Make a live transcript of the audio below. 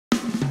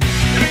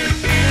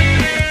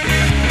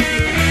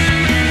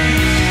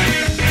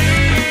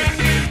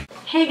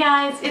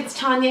guys, it's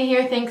Tanya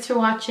here. Thanks for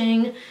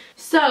watching.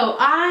 So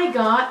I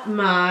got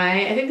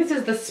my, I think this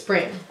is the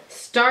spring,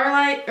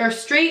 Starlight or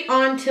Straight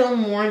On Till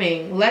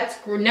Morning. Let's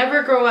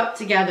Never Grow Up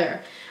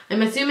Together.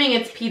 I'm assuming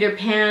it's Peter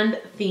Pan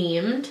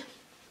themed.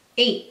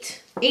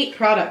 8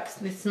 products.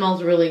 This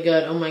smells really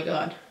good. Oh my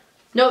god.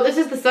 No, this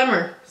is the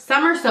summer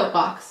soap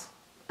box.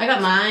 I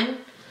got mine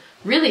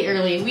really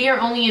early. We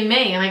are only in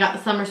May and I got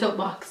the summer soap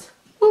box.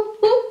 Whoop,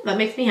 whoop. That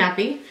makes me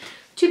happy.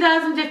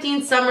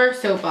 2015 summer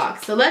soap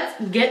box. So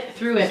let's get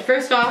through it.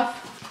 First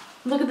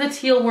off, look at the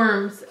teal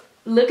worms.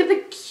 Look at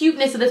the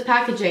cuteness of this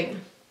packaging.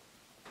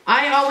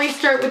 I always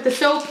start with the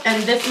soap,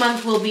 and this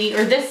month will be,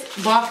 or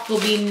this box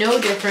will be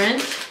no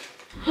different.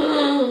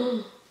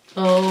 Oh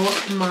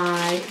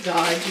my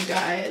god, you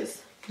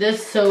guys.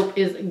 This soap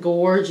is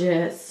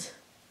gorgeous.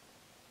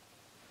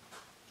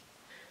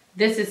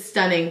 This is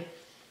stunning.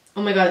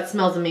 Oh my god, it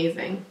smells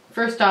amazing.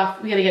 First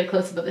off, we gotta get a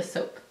close-up of this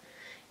soap.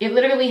 It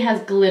literally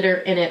has glitter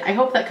in it. I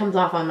hope that comes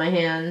off on my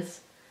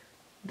hands.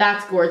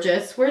 That's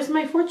gorgeous. Where's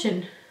my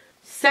fortune?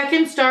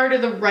 Second star to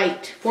the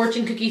right,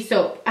 fortune cookie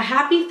soap. A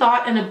happy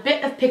thought and a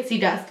bit of pixie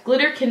dust.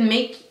 Glitter can't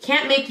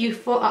make you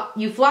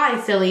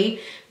fly,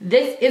 silly.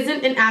 This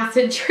isn't an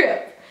acid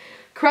trip.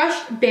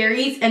 Crushed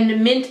berries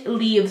and mint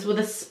leaves with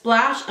a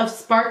splash of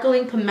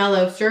sparkling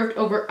pomelo served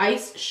over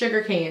iced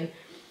sugarcane.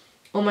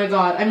 Oh my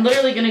god, I'm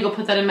literally gonna go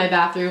put that in my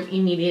bathroom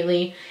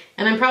immediately.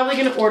 And I'm probably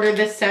gonna order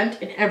this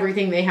scent in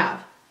everything they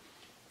have.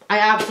 I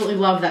absolutely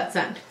love that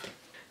scent.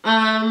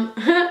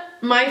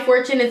 My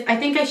fortune is, I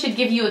think I should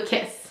give you a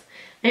kiss.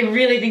 I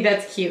really think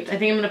that's cute. I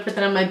think I'm gonna put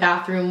that on my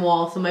bathroom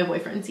wall so my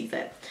boyfriend sees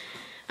it.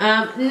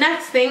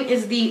 Next thing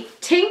is the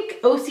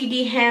Tink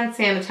OCD hand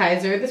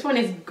sanitizer. This one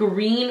is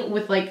green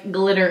with like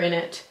glitter in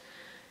it.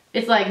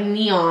 It's like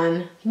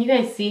neon. Can you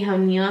guys see how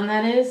neon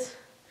that is?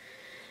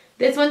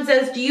 This one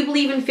says, do you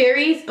believe in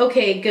fairies?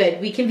 Okay, good,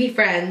 we can be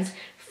friends.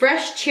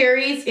 Fresh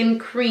cherries in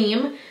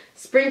cream,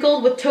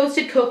 sprinkled with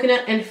toasted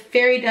coconut and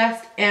fairy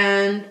dust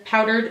and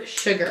powdered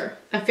sugar.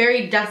 A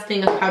fairy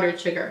dusting of powdered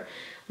sugar.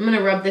 I'm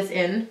gonna rub this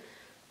in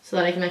so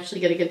that I can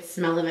actually get a good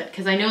smell of it,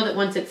 because I know that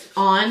once it's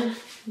on,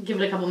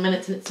 give it a couple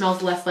minutes and it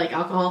smells less like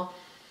alcohol.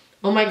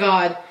 Oh my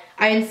god,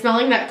 I am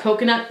smelling that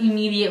coconut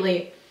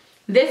immediately.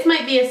 This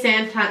might be a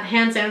hand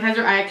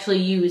sanitizer I actually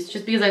use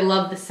just because I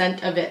love the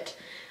scent of it.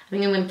 I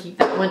think I'm gonna keep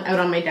that one out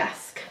on my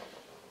desk.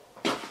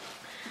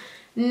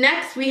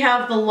 Next we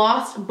have the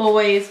Lost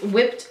Boys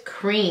whipped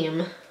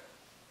cream.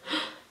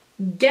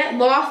 Get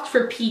lost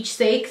for peach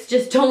sakes,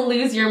 just don't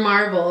lose your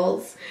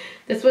marbles.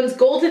 This one's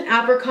golden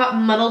apricot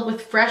muddled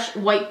with fresh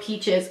white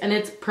peaches, and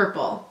it's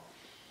purple.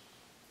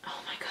 Oh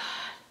my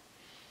god.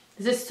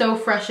 This is so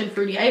fresh and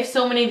fruity. I have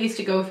so many of these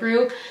to go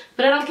through,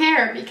 but I don't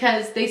care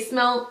because they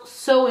smell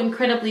so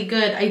incredibly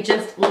good. I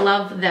just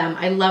love them.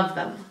 I love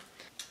them.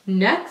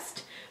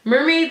 Next,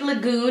 Mermaid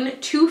Lagoon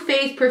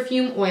Two-Phase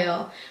Perfume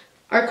Oil.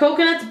 Our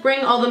coconuts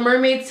bring all the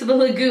mermaids to the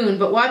lagoon,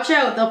 but watch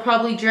out, they'll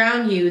probably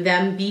drown you,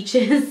 them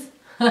beaches.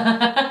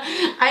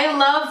 I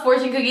love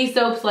fortune cookie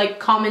soaps like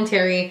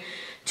commentary.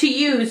 To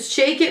use,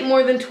 shake it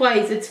more than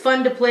twice. It's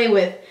fun to play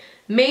with.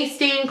 May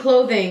stain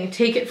clothing.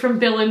 Take it from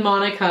Bill and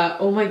Monica.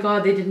 Oh my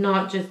god, they did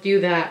not just do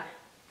that.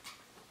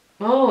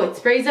 Oh, it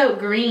sprays out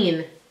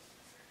green.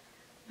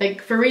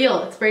 Like, for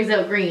real, it sprays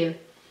out green.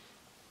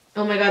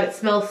 Oh my god, it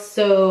smells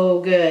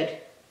so good.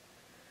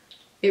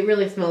 It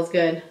really smells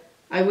good.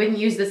 I wouldn't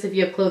use this if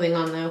you have clothing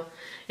on though.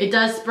 It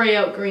does spray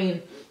out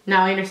green.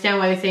 Now I understand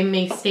why they say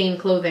may stain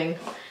clothing.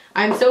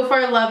 I'm so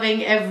far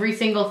loving every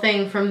single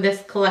thing from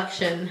this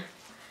collection.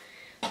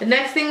 The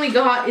next thing we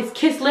got is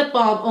Kiss Lip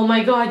Balm. Oh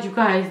my god, you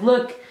guys,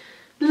 look.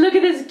 Look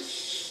at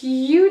this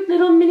cute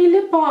little mini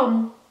lip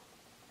balm.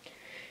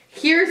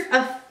 Here's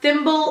a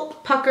thimble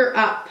pucker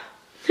up.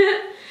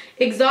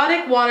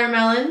 Exotic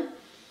watermelon,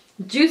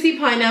 juicy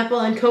pineapple,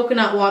 and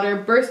coconut water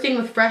bursting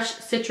with fresh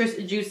citrus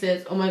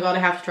juices. Oh my god, I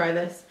have to try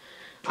this.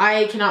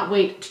 I cannot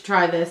wait to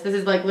try this. This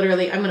is like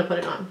literally, I'm gonna put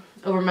it on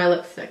over my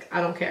lipstick.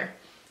 I don't care.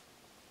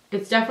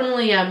 It's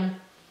definitely, oh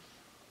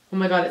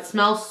my god, it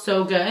smells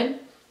so good.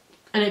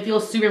 And it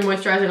feels super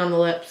moisturizing on the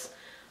lips.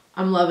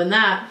 I'm loving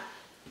that.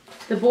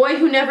 The Boy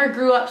Who Never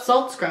Grew Up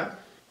Salt Scrub.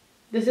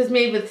 This is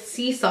made with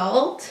sea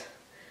salt.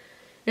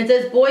 It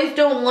says, boys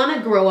don't want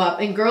to grow up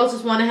and girls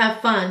just want to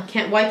have fun.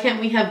 Why can't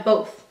we have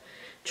both?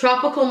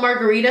 Tropical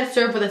margarita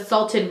served with a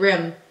salted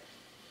rim.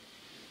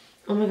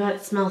 Oh my god,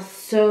 it smells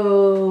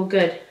so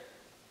good.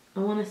 I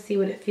want to see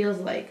what it feels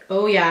like.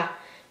 Oh yeah,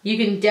 you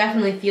can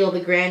definitely feel the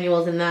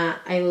granules in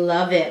that. I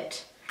love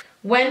it.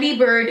 Wendy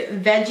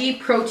Bird Veggie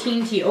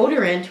Protein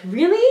Deodorant.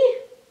 Really?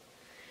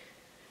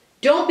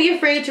 Don't be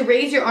afraid to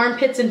raise your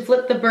armpits and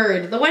flip the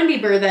bird. The Wendy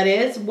Bird, that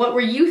is. What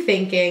were you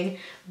thinking?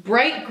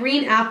 Bright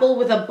green apple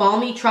with a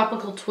balmy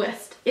tropical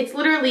twist. It's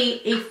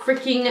literally a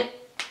freaking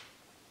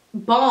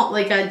balm,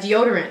 like a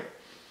deodorant.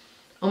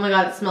 Oh my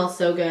god, it smells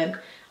so good.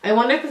 I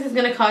wonder if this is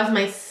going to cause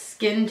my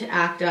skin to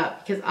act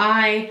up because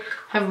I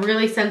have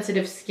really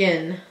sensitive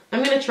skin.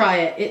 I'm going to try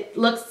it. It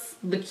looks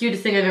the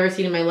cutest thing I've ever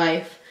seen in my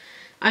life.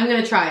 I'm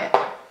gonna try it.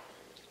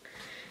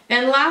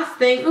 And last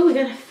thing, oh, we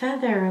got a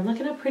feather.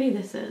 Look at how pretty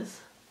this is.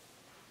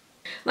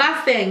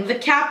 Last thing, the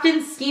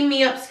Captain Steam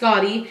Me Up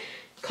Scotty.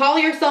 Call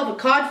yourself a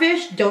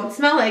codfish, don't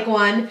smell like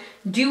one.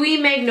 Dewy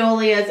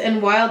magnolias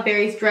and wild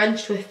berries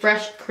drenched with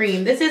fresh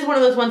cream. This is one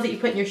of those ones that you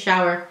put in your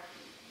shower.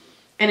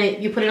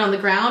 And you put it on the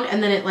ground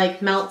and then it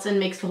like melts and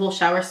makes the whole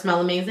shower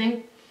smell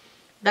amazing.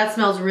 That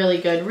smells really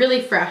good,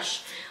 really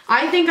fresh.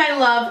 I think I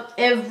love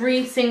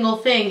every single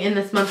thing in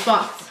this month's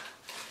box.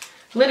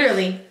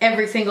 Literally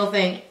every single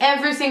thing.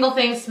 Every single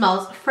thing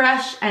smells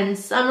fresh and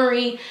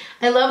summery.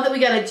 I love that we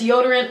got a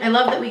deodorant. I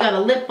love that we got a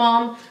lip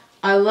balm.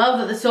 I love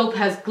that the soap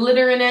has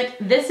glitter in it.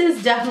 This is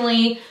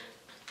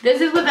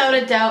without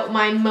a doubt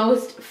my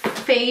most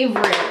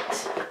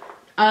favorite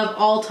of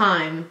all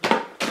time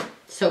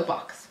soap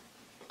box.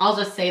 I'll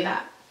just say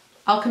that.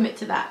 I'll commit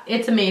to that.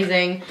 It's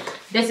amazing.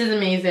 This is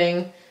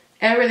amazing.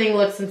 Everything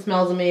looks and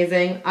smells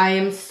amazing. I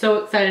am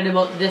so excited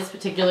about this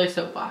particular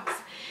soap box.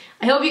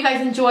 I hope you guys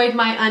enjoyed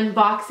my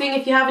unboxing.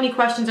 If you have any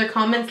questions or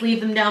comments,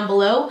 leave them down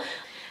below.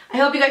 I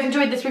hope you guys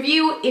enjoyed this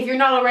review. If you're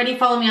not already,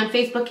 follow me on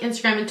Facebook,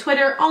 Instagram, and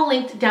Twitter, all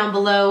linked down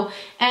below.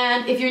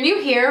 And if you're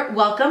new here,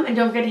 welcome, and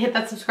don't forget to hit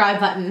that subscribe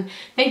button.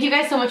 Thank you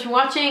guys so much for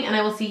watching, and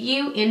I will see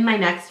you in my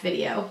next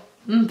video.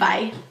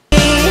 Bye.